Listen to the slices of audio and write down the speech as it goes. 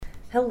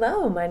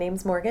Hello, my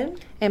name's Morgan.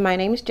 And my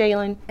name is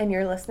Jalen. And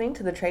you're listening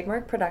to the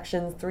Trademark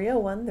Productions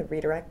 301, The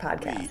Redirect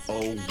Podcast.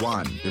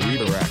 301, The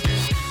Redirect.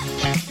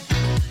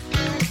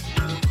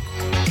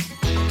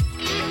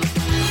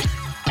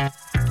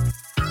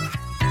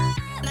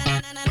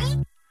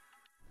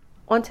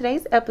 On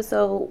today's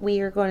episode,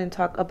 we are going to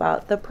talk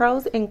about the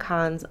pros and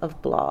cons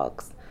of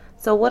blogs.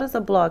 So what is a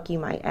blog, you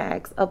might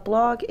ask? A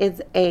blog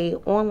is an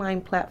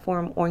online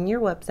platform on your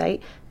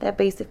website that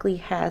basically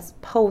has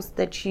posts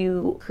that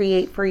you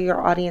create for your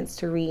audience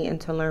to read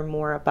and to learn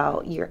more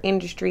about your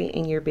industry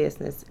and your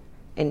business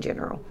in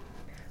general.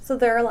 So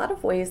there are a lot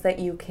of ways that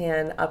you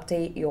can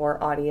update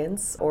your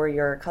audience or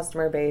your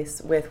customer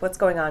base with what's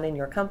going on in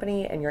your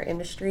company and your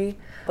industry,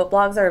 but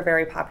blogs are a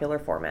very popular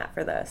format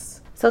for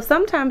this. So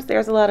sometimes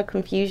there's a lot of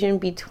confusion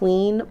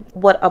between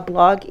what a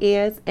blog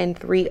is and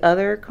three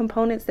other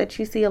components that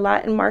you see a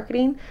lot in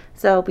marketing.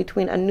 So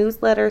between a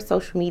newsletter,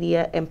 social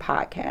media, and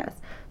podcast.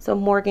 So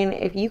Morgan,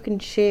 if you can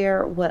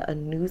share what a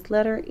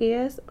newsletter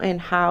is and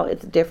how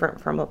it's different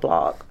from a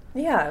blog.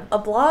 Yeah, a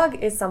blog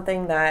is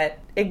something that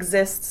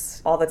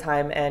exists all the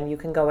time and you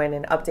can go in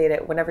and update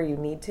it whenever you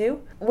need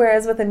to.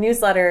 Whereas with a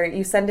newsletter,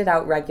 you send it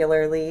out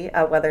regularly,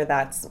 whether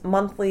that's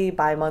monthly,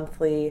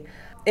 bi-monthly.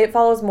 It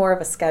follows more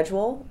of a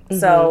schedule,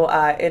 so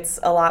it's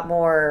a lot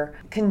more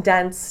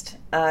condensed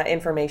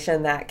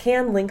information that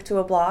can link to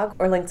a blog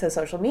or link to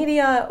social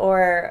media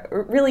or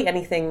really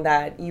anything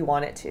that you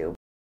want it to.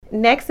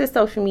 Next is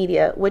social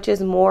media, which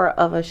is more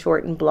of a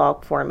shortened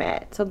blog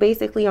format. So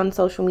basically on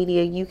social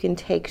media, you can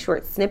take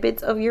short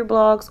snippets of your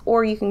blogs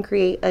or you can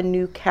create a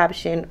new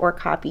caption or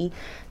copy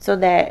so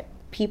that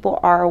people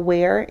are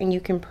aware and you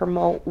can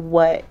promote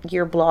what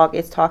your blog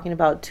is talking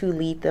about to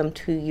lead them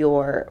to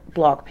your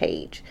blog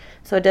page.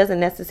 So it doesn't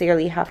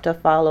necessarily have to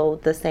follow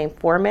the same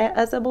format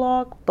as a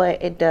blog,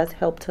 but it does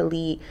help to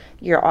lead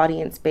your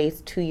audience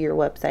base to your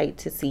website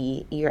to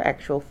see your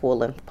actual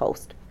full-length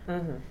post.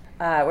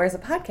 Whereas a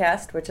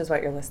podcast, which is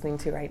what you're listening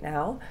to right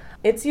now,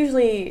 it's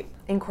usually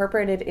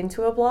incorporated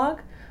into a blog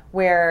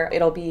where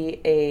it'll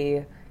be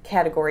a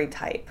category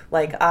type.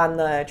 Like on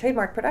the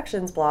Trademark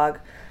Productions blog,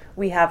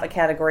 we have a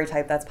category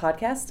type that's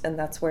podcast, and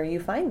that's where you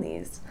find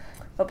these.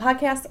 But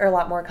podcasts are a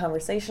lot more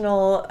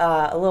conversational,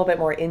 a little bit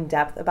more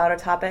in-depth about a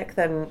topic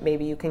than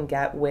maybe you can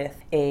get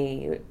with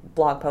a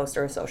blog post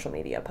or a social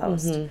media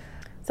post.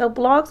 So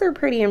blogs are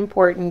pretty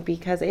important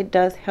because it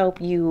does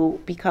help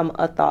you become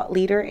a thought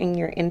leader in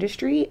your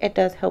industry. It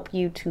does help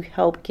you to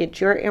help get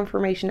your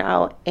information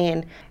out,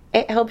 and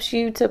it helps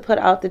you to put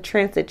out the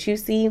trends that you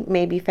see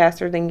maybe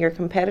faster than your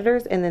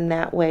competitors, and then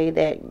that way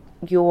that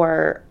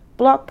your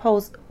blog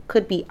post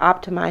could be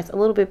optimized a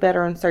little bit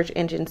better on search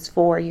engines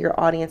for your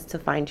audience to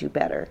find you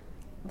better.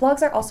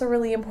 Blogs are also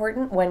really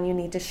important when you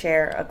need to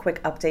share a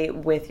quick update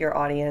with your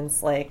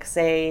audience. Like,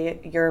 say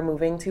you're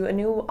moving to a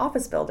new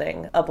office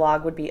building. A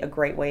blog would be a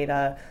great way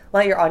to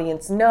let your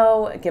audience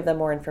know, give them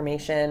more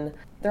information.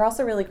 They're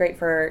also really great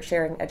for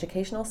sharing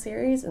educational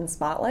series and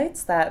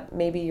spotlights that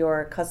maybe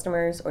your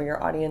customers or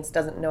your audience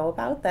doesn't know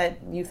about that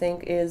you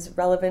think is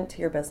relevant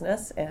to your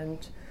business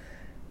and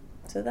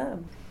to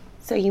them.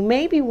 So you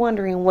may be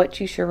wondering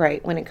what you should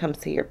write when it comes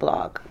to your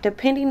blog.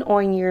 Depending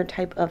on your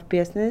type of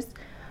business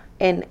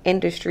and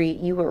industry,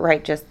 you would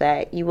write just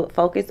that. You would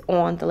focus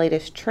on the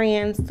latest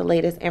trends, the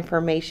latest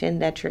information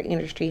that your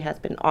industry has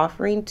been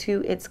offering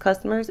to its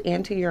customers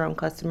and to your own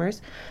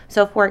customers.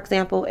 So for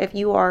example, if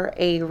you are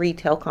a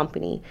retail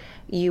company,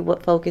 you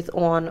would focus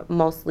on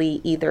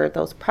mostly either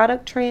those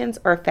product trends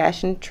or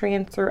fashion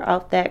trends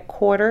throughout that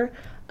quarter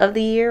of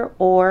the year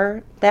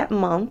or that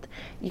month.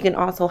 You can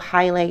also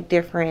highlight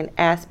different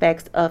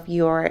aspects of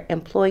your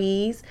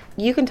employees.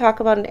 You can talk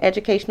about an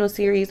educational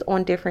series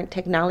on different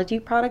technology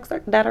products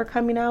that are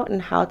coming out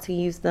and how to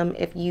use them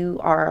if you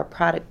are a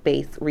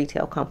product-based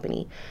retail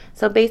company.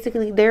 So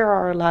basically, there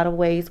are a lot of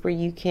ways where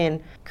you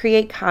can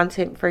create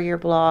content for your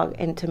blog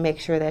and to make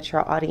sure that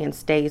your audience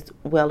stays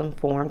well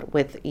informed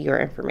with your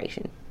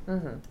information.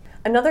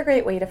 Another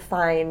great way to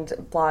find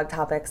blog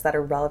topics that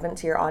are relevant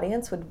to your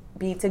audience would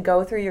be to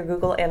go through your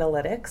Google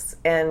Analytics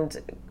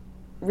and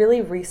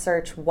really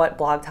research what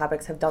blog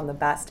topics have done the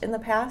best in the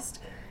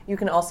past. You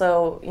can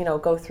also,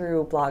 go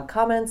through blog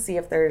comments, see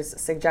if there's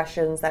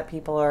suggestions that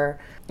people are,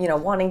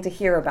 wanting to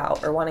hear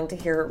about or wanting to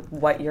hear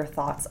what your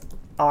thoughts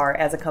are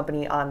as a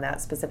company on that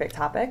specific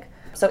topic.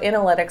 So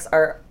analytics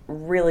are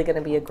really going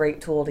to be a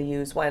great tool to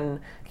use when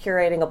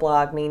curating a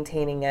blog,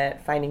 maintaining it,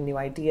 finding new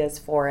ideas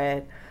for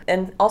it,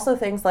 and also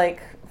things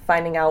like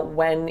finding out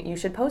when you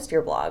should post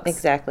your blogs.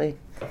 Exactly.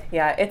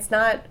 Yeah, it's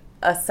not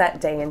a set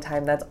day and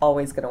time that's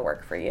always going to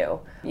work for you.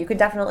 You could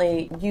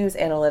definitely use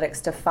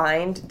analytics to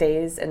find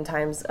days and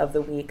times of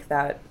the week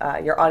that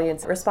your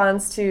audience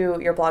responds to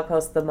your blog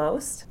post the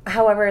most.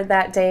 However,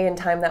 that day and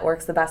time that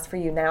works the best for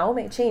you now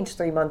may change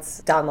 3 months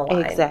down the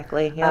line.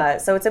 Exactly.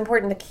 Yep. So it's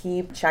important to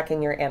keep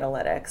checking your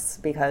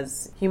analytics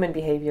because human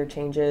behavior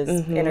changes,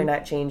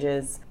 internet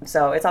changes.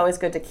 So it's always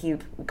good to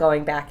keep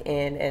going back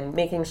in and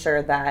making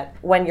sure that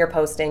when you're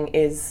posting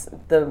is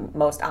the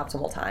most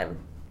optimal time.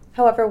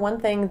 However, one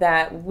thing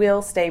that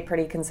will stay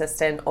pretty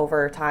consistent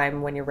over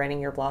time when you're writing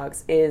your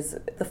blogs is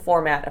the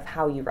format of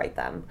how you write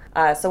them.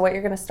 So what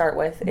you're going to start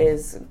with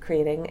is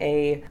creating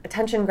a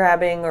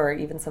attention-grabbing or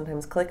even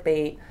sometimes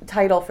clickbait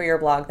title for your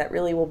blog that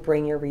really will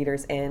bring your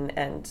readers in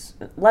and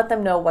let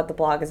them know what the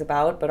blog is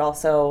about, but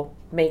also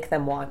make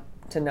them want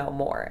to know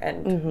more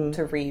and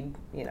to read,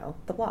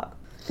 the blog.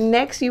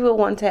 Next, you will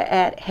want to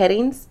add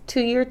headings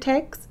to your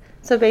text.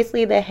 So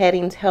basically, the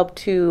headings help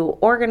to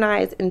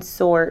organize and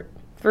sort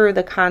through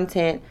the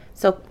content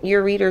so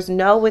your readers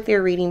know what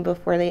they're reading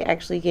before they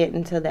actually get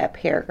into that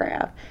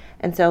paragraph.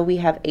 And so we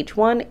have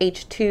H1,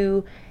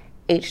 H2,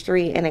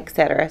 H3, and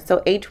etc.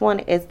 So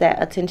H1 is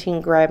that attention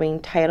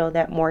grabbing title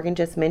that Morgan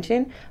just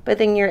mentioned, but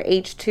then your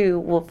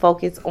H2 will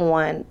focus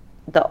on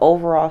the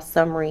overall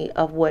summary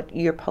of what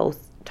your post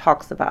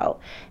talks about,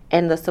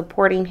 and the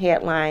supporting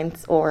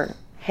headlines or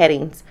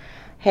headings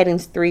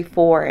 3,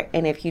 4,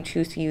 and if you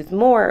choose to use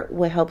more,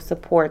 will help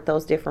support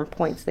those different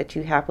points that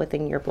you have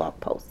within your blog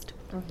post.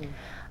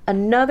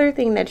 Another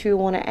thing that you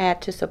want to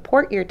add to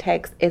support your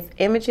text is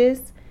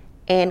images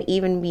and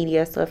even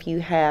media. So if you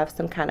have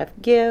some kind of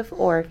GIF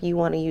or if you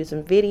want to use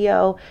a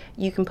video,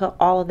 you can put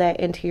all of that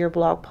into your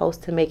blog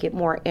post to make it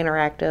more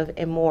interactive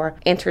and more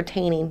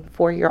entertaining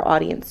for your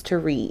audience to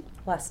read.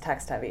 Less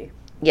text heavy.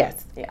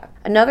 Yes. Yeah.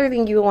 Another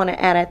thing you want to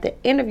add at the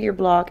end of your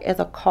blog is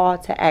a call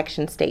to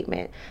action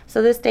statement.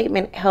 So this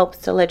statement helps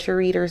to let your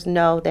readers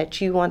know that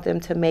you want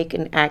them to make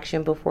an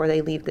action before they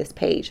leave this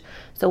page.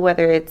 So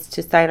whether it's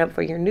to sign up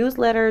for your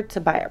newsletter, to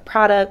buy a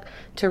product,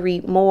 to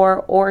read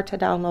more, or to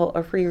download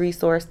a free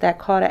resource, that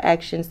call to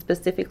action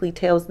specifically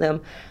tells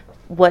them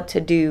what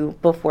to do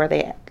before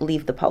they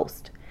leave the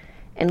post.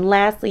 And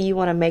lastly, you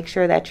want to make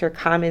sure that your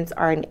comments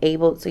are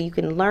enabled so you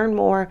can learn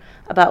more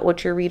about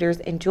what your readers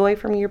enjoy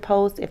from your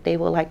post, if they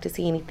would like to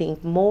see anything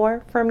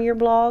more from your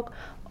blog,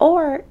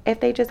 or if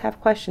they just have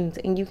questions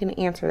and you can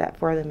answer that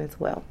for them as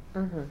well.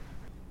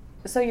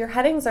 So your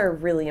headings are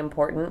really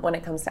important when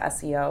it comes to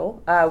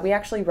SEO. We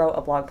actually wrote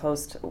a blog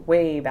post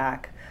way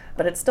back,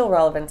 but it's still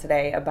relevant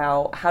today,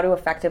 about how to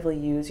effectively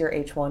use your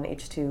H1,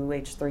 H2,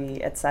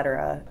 H3,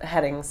 etc.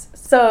 headings.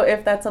 So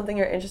if that's something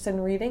you're interested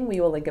in reading,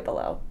 we will link it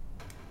below.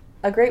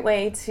 A great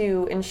way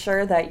to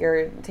ensure that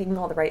you're taking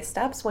all the right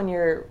steps when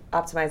you're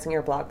optimizing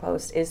your blog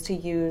post is to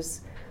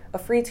use a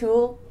free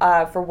tool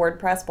for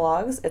WordPress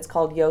blogs. It's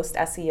called Yoast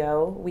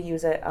SEO. We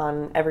use it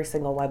on every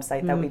single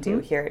website that we do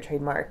here at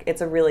Trademark.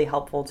 It's a really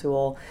helpful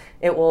tool.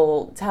 It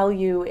will tell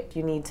you if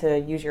you need to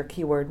use your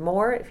keyword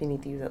more, if you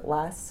need to use it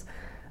less.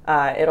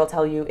 It'll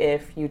tell you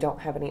if you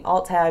don't have any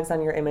alt tags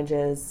on your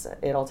images.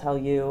 It'll tell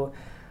you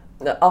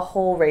a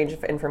whole range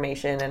of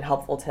information and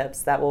helpful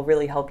tips that will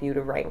really help you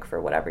to rank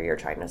for whatever you're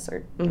trying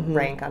to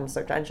rank on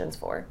search engines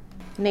for.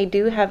 And they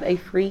do have a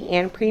free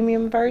and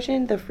premium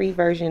version. The free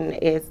version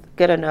is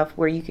good enough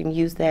where you can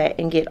use that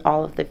and get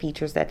all of the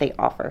features that they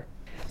offer.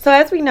 So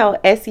as we know,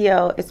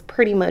 SEO is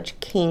pretty much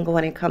king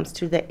when it comes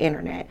to the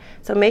internet.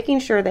 So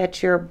making sure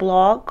that your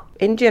blog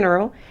in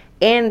general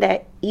and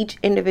that each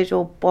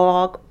individual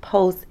blog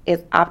post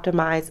is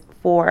optimized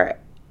for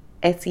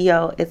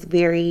SEO is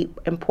very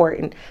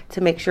important to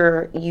make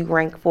sure you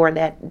rank for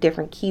that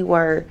different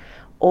keyword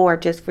or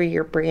just for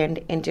your brand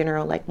in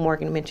general, like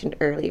Morgan mentioned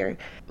earlier.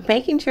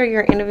 Making sure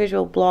your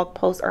individual blog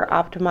posts are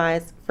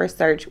optimized for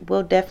search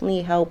will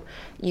definitely help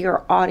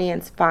your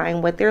audience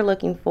find what they're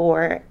looking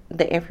for,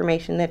 the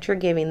information that you're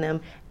giving them,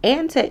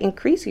 and to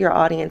increase your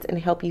audience and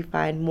help you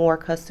find more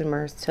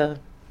customers to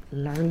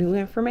learn new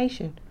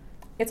information.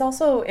 It's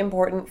also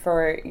important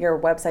for your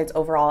website's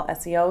overall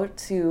SEO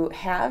to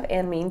have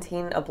and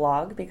maintain a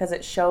blog, because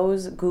it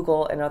shows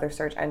Google and other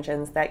search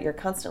engines that you're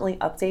constantly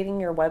updating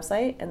your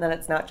website and that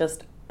it's not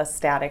just a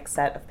static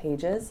set of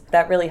pages.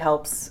 That really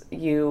helps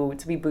you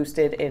to be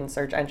boosted in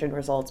search engine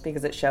results,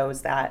 because it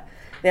shows that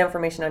the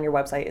information on your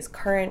website is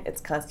current, it's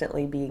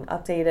constantly being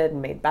updated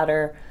and made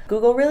better.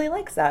 Google really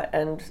likes that,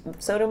 and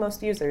so do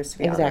most users, to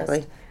be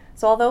honest.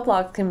 So although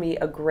blogs can be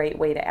a great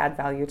way to add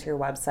value to your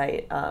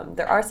website,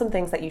 there are some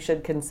things that you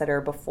should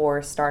consider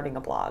before starting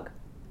a blog.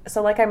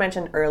 So like I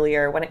mentioned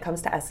earlier, when it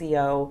comes to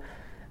SEO,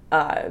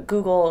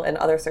 Google and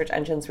other search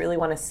engines really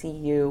want to see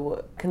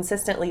you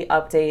consistently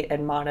update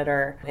and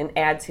monitor and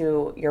add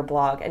to your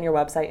blog and your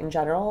website in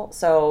general.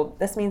 So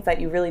this means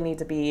that you really need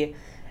to be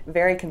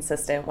very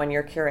consistent when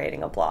you're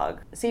curating a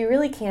blog. So you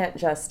really can't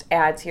just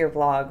add to your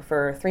blog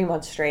for 3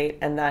 months straight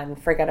and then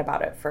forget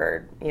about it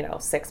for,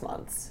 6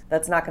 months.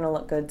 That's not going to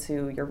look good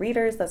to your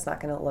readers. That's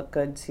not going to look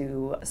good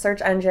to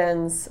search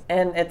engines.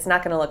 And it's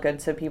not going to look good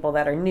to people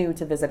that are new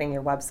to visiting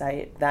your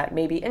website that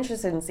may be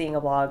interested in seeing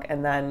a blog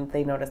and then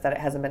they notice that it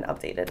hasn't been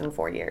updated in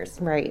 4 years.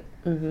 Right.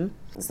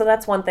 So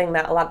that's one thing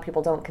that a lot of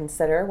people don't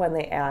consider when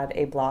they add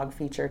a blog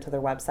feature to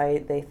their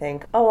website. They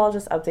think, oh, I'll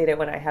just update it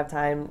when I have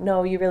time.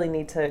 No, you really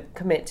need to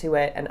commit to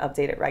it and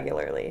update it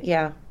regularly.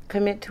 Yeah,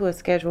 commit to a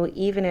schedule,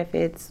 even if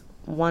it's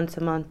once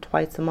a month,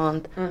 twice a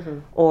month,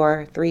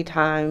 or 3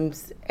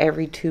 times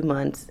every 2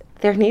 months.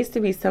 There needs to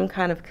be some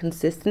kind of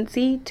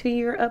consistency to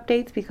your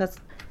updates, because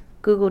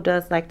Google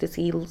does like to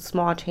see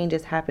small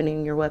changes happen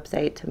in your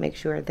website to make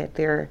sure that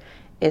they're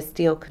it's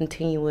still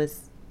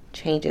continuous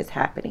changes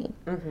happening.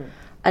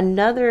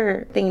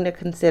 Another thing to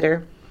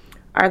consider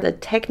are the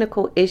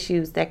technical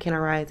issues that can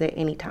arise at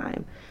any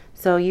time.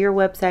 So your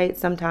website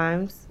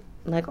sometimes,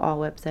 like all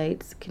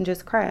websites, can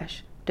just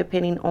crash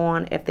depending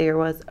on if there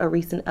was a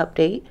recent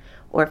update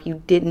or if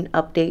you didn't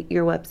update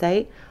your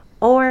website,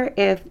 or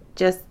if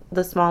just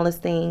the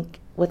smallest thing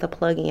with a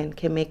plugin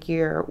can make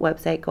your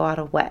website go out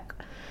of whack.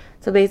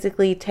 So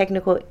basically,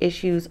 technical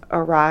issues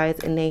arise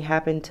and they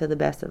happen to the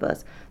best of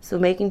us. So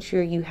making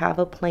sure you have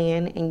a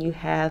plan and you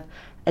have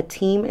a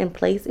team in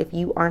place if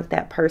you aren't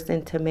that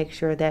person, to make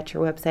sure that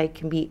your website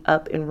can be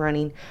up and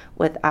running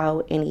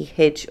without any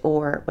hitch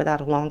or without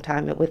a long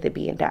time with it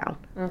being down.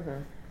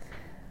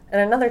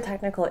 And another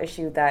technical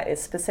issue that is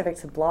specific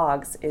to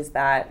blogs is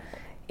that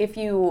if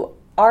you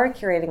are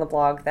curating a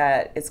blog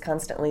that is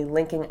constantly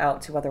linking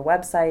out to other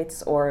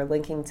websites or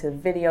linking to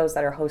videos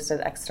that are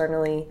hosted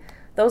externally,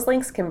 those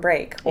links can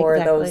break, or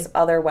those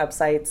other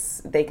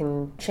websites, they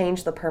can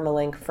change the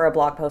permalink for a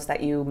blog post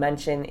that you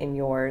mention in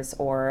yours,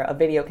 or a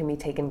video can be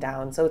taken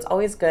down. So it's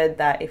always good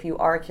that if you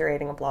are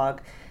curating a blog,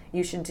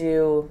 you should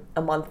do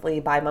a monthly,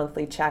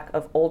 bi-monthly check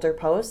of older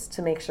posts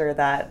to make sure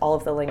that all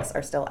of the links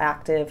are still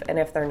active, and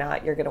if they're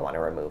not, you're going to want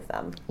to remove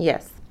them.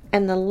 Yes.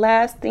 And the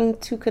last thing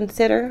to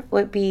consider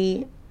would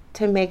be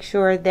to make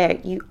sure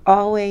that you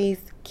always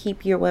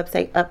keep your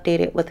website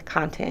updated with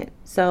content.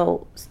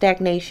 So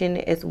stagnation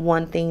is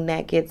one thing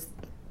that gets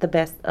the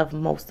best of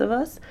most of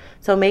us.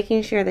 So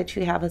making sure that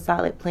you have a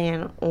solid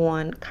plan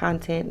on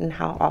content and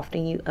how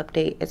often you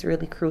update is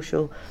really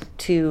crucial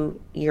to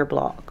your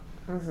blog.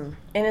 And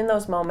in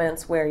those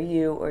moments where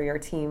you or your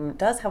team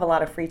does have a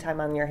lot of free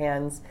time on your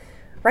hands,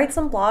 write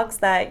some blogs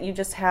that you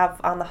just have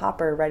on the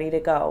hopper ready to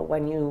go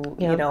when you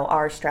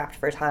are strapped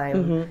for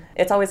time.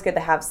 It's always good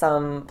to have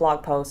some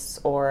blog posts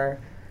or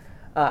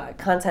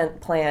content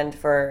planned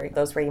for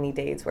those rainy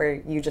days where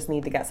you just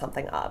need to get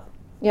something up.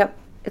 Yep.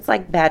 It's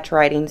like batch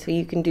writing. So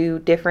you can do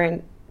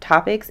different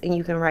topics and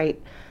you can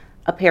write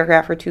a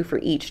paragraph or two for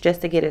each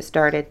just to get it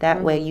started.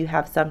 That way you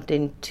have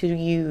something to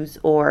use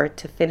or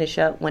to finish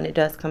up when it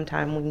does come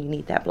time when you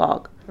need that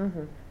blog.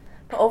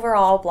 But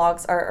overall,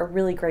 blogs are a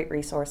really great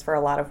resource for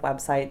a lot of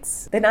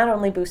websites. They not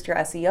only boost your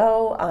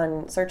SEO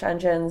on search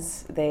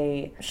engines,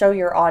 they show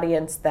your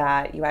audience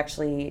that you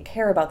actually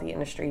care about the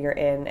industry you're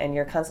in and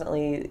you're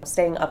constantly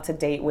staying up to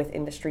date with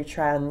industry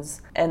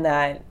trends, and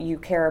that you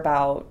care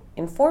about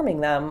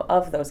informing them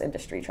of those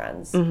industry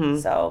trends.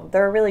 So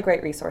they're a really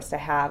great resource to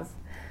have.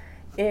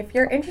 If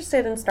you're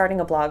interested in starting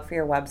a blog for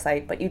your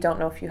website, but you don't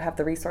know if you have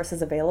the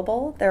resources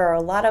available, there are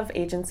a lot of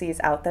agencies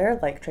out there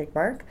like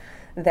Trademark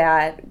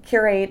that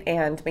curate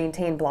and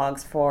maintain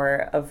blogs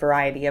for a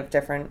variety of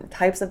different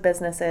types of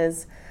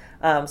businesses.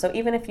 So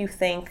even if you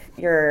think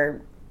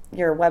your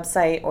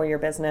website or your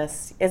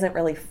business isn't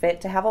really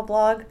fit to have a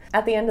blog,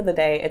 at the end of the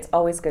day, it's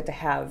always good to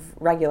have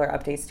regular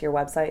updates to your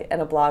website,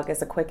 and a blog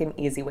is a quick and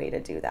easy way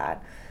to do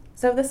that.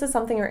 So if this is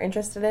something you're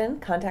interested in,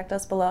 contact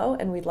us below,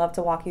 and we'd love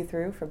to walk you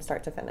through from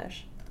start to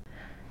finish.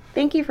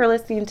 Thank you for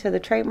listening to the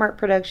Trademark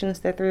Productions,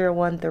 the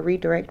 301 The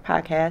Redirect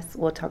podcast.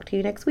 We'll talk to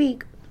you next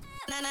week.